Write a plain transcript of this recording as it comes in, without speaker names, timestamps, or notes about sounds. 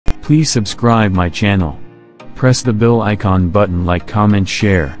Please subscribe my channel. Press the bell icon button, like, comment,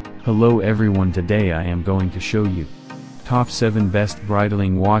 share. Hello everyone, today I am going to show you top 7 best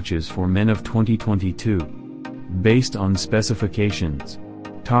Breitling watches for men of 2022. Based on specifications.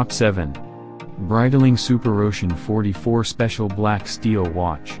 Top 7. Breitling Super Ocean 44 Special Black Steel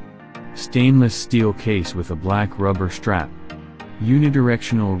Watch. Stainless steel case with a black rubber strap.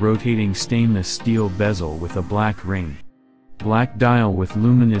 Unidirectional rotating stainless steel bezel with a black ring. Black dial with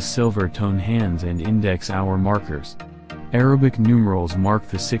luminous silver tone hands and index hour markers. Arabic numerals mark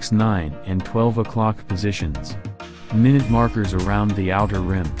the 6, 9, and 12 o'clock positions. Minute markers around the outer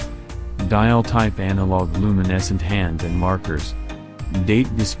rim. Dial type analog luminescent hands and markers.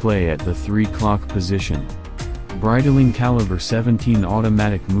 Date display at the 3 o'clock position. Breitling caliber 17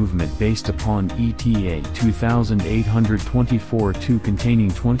 automatic movement based upon ETA 2824-2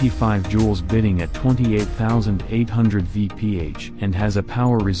 containing 25 joules, bidding at 28,800 VPH, and has a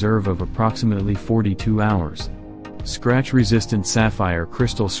power reserve of approximately 42 hours. Scratch resistant sapphire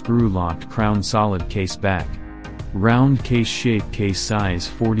crystal screw locked crown, solid case back. Round case shape, case size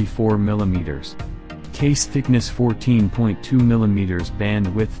 44 mm. Case thickness 14.2 mm,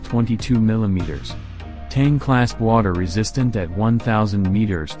 band width 22 mm. Tang clasp, water resistant at 1000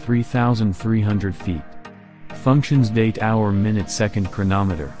 meters 3,300 feet. Functions: date, hour, minute, second,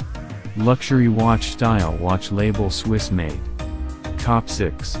 chronometer. Luxury watch, style watch, label Swiss made. Top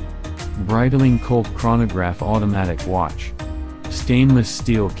 6. Breitling Colt Chronograph Automatic Watch. Stainless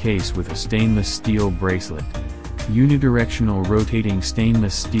steel case with a stainless steel bracelet. Unidirectional rotating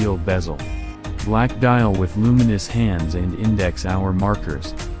stainless steel bezel. Black dial with luminous hands and index hour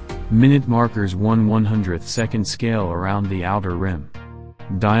markers. Minute markers 1/100th second scale around the outer rim.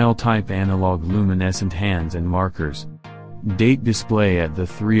 Dial type analog luminescent hands and markers. Date display at the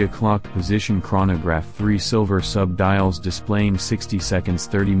 3 o'clock position. Chronograph, 3 silver sub-dials displaying 60 seconds,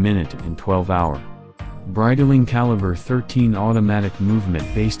 30 minute and 12 hour. Breitling caliber 13 automatic movement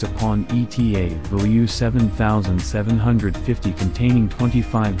based upon ETA value 7750 containing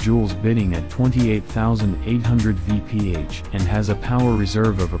 25 joules, bidding at 28,800 VPH, and has a power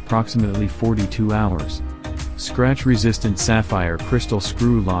reserve of approximately 42 hours. Scratch resistant sapphire crystal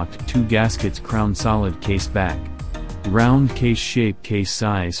screw locked 2 gaskets, crown, solid case back. Round case shape, case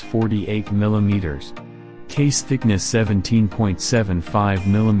size 48 mm. Case thickness 17.75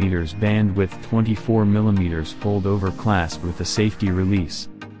 mm, band width 24 mm, fold over clasp with a safety release.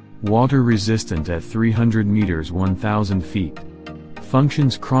 Water resistant at 300 meters 1000 feet.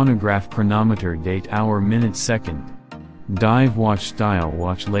 Functions: chronograph, chronometer, date, hour, minute, second. Dive watch, style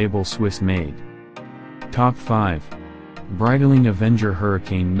watch, label Swiss made. Top 5. Breitling Avenger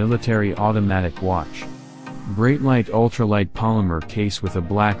Hurricane Military Automatic Watch. Breitling ultralight polymer case with a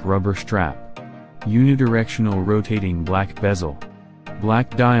black rubber strap. Unidirectional rotating black bezel.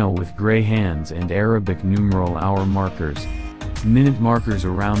 Black dial with gray hands and Arabic numeral hour markers. Minute markers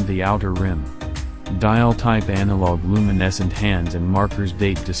around the outer rim. Dial type analog luminescent hands and markers.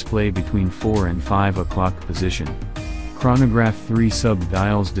 Date display between 4 and 5 o'clock position. Chronograph, 3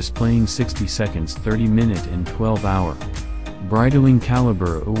 sub-dials displaying 60 seconds, 30 minute and 12 hour. Breitling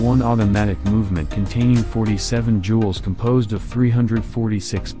caliber 01 automatic movement containing 47 joules, composed of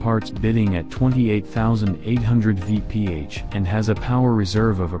 346 parts, bidding at 28,800 VPH, and has a power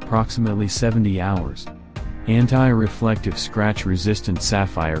reserve of approximately 70 hours. Anti-reflective scratch resistant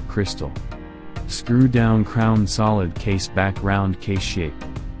sapphire crystal. Screw down crown, solid case back, round case shape.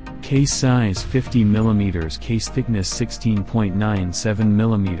 Case size 50 mm, case thickness 16.97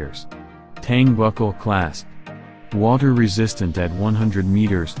 mm. Tang buckle clasp. Water resistant at 100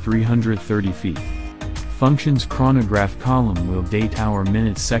 meters 330 feet. Functions: chronograph, column wheel, date, hour,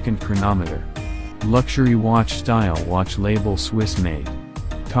 minute, second, chronometer. Luxury watch, style watch, label Swiss made.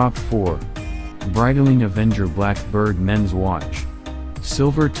 Top 4. Breitling Avenger Blackbird Men's Watch.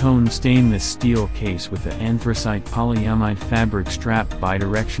 Silver tone stainless steel case with an anthracite polyamide fabric strap,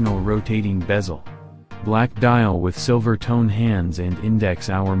 bidirectional rotating bezel. Black dial with silver tone hands and index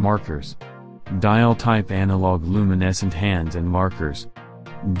hour markers. Dial type analog luminescent hands and markers.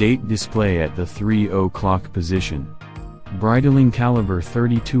 Date display at the 3 o'clock position. Breitling caliber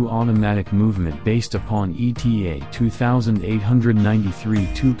 32 automatic movement based upon ETA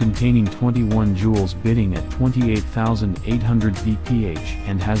 2893-2 containing 21 joules, bidding at 28,800 VPH,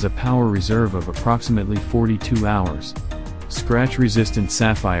 and has a power reserve of approximately 42 hours. Scratch resistant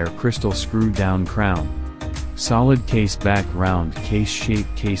sapphire crystal screw down crown. Solid case back, round case shape,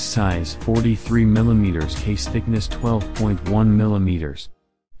 case size 43 mm, case thickness 12.1 mm.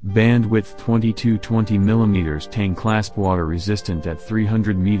 Band width 22-20 mm. Tang clasp, water resistant at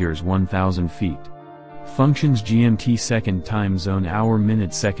 300 meters 1000 feet. Functions GMT second time zone hour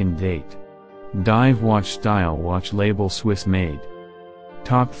minute second date. Dive watch style watch label Swiss made.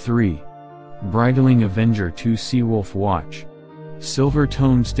 Top 3. Breitling Avenger 2 Seawolf watch. Silver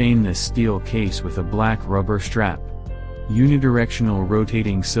toned stainless steel case with a black rubber strap. Unidirectional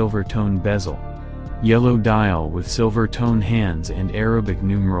rotating silver tone bezel. Yellow dial with silver tone hands and Arabic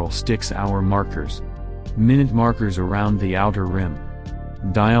numeral sticks hour markers. Minute markers around the outer rim.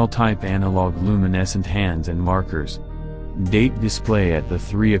 Dial type analog luminescent hands and markers. Date display at the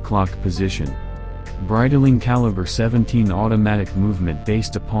 3 o'clock position. Breitling caliber 17 automatic movement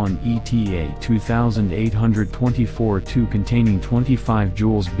based upon ETA 2824-2 containing 25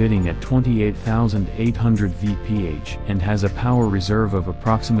 joules bidding at 28,800 VPH and has a power reserve of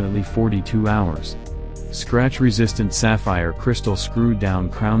approximately 42 hours. Scratch resistant sapphire crystal screw down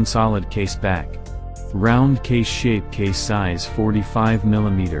crown solid case back. Round case shape case size 45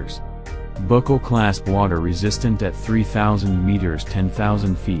 mm. Buckle clasp water resistant at 3000 meters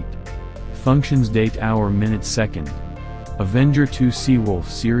 10,000 feet. Functions date hour minute second. Avenger 2 Seawolf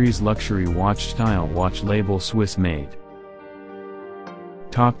series luxury watch style watch label Swiss made.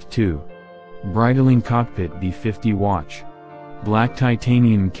 Top 2. Breitling Cockpit B50 watch. Black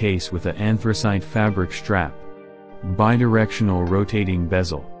titanium case with a anthracite fabric strap. Bidirectional rotating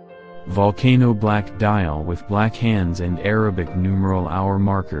bezel. Volcano black dial with black hands and Arabic numeral hour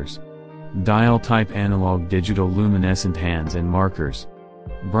markers. Dial type analog digital luminescent hands and markers.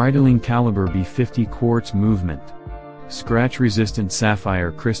 Breitling caliber B50 quartz movement. Scratch resistant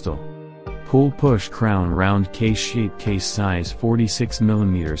sapphire crystal. Pull push crown round case shape case size 46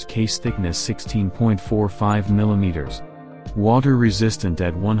 mm case thickness 16.45 mm. Water resistant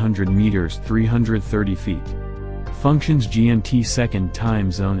at 100 meters 330 feet. Functions GMT second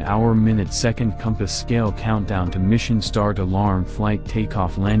time zone hour minute second compass scale countdown to mission start alarm flight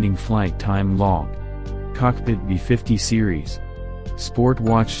takeoff landing flight time log. Cockpit B50 series. Sport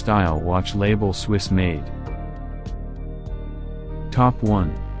watch style watch label Swiss made. Top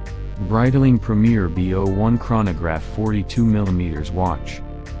 1. Breitling Premier B01 chronograph 42 mm watch.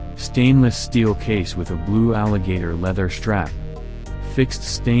 Stainless steel case with a blue alligator leather strap. Fixed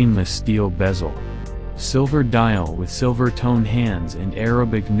stainless steel bezel. Silver dial with silver tone hands and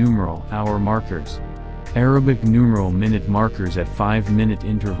Arabic numeral hour markers. Arabic numeral minute markers at 5-minute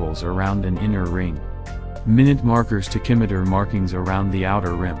intervals around an inner ring. Minute markers tachymeter markings around the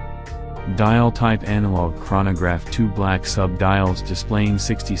outer rim. Dial type analog chronograph 2 black sub-dials displaying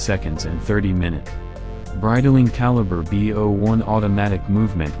 60 seconds and 30 minute. Breitling caliber B01 automatic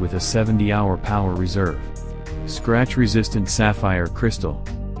movement with a 70-hour power reserve. Scratch resistant sapphire crystal.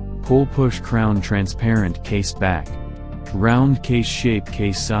 Pull push crown transparent case back. Round case shape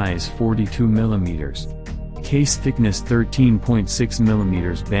case size 42 mm. Case thickness 13.6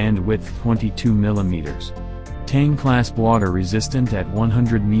 mm band width 22 mm. Tang clasp water resistant at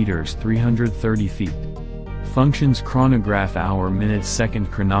 100 meters 330 feet. Functions chronograph hour minute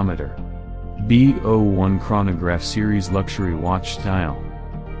second chronometer. B01 chronograph series luxury watch style.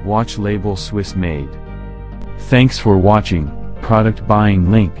 Watch label Swiss made. Thanks for watching. Product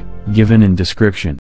buying link given in description.